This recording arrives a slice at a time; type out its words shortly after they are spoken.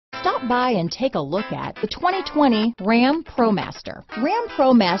Stop by and take a look at the 2020 Ram ProMaster. Ram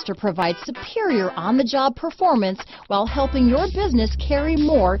ProMaster provides superior on-the-job performance while helping your business carry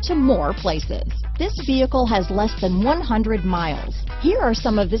more to more places. This vehicle has less than 100 miles. Here are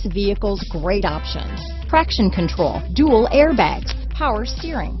some of this vehicle's great options: traction control, dual airbags, power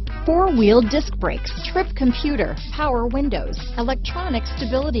steering, four-wheel disc brakes, trip computer, power windows, electronic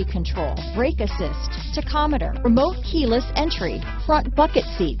stability control, brake assist, tachometer, remote keyless entry, front bucket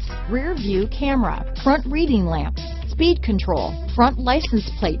seats, rear view camera, front reading lamps, speed control, front license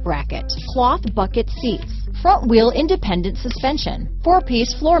plate bracket, cloth bucket seats, front wheel independent suspension,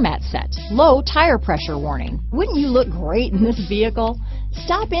 4-piece floor mat set, low tire pressure warning. Wouldn't you look great in this vehicle?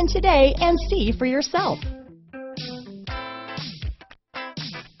 Stop in today and see for yourself.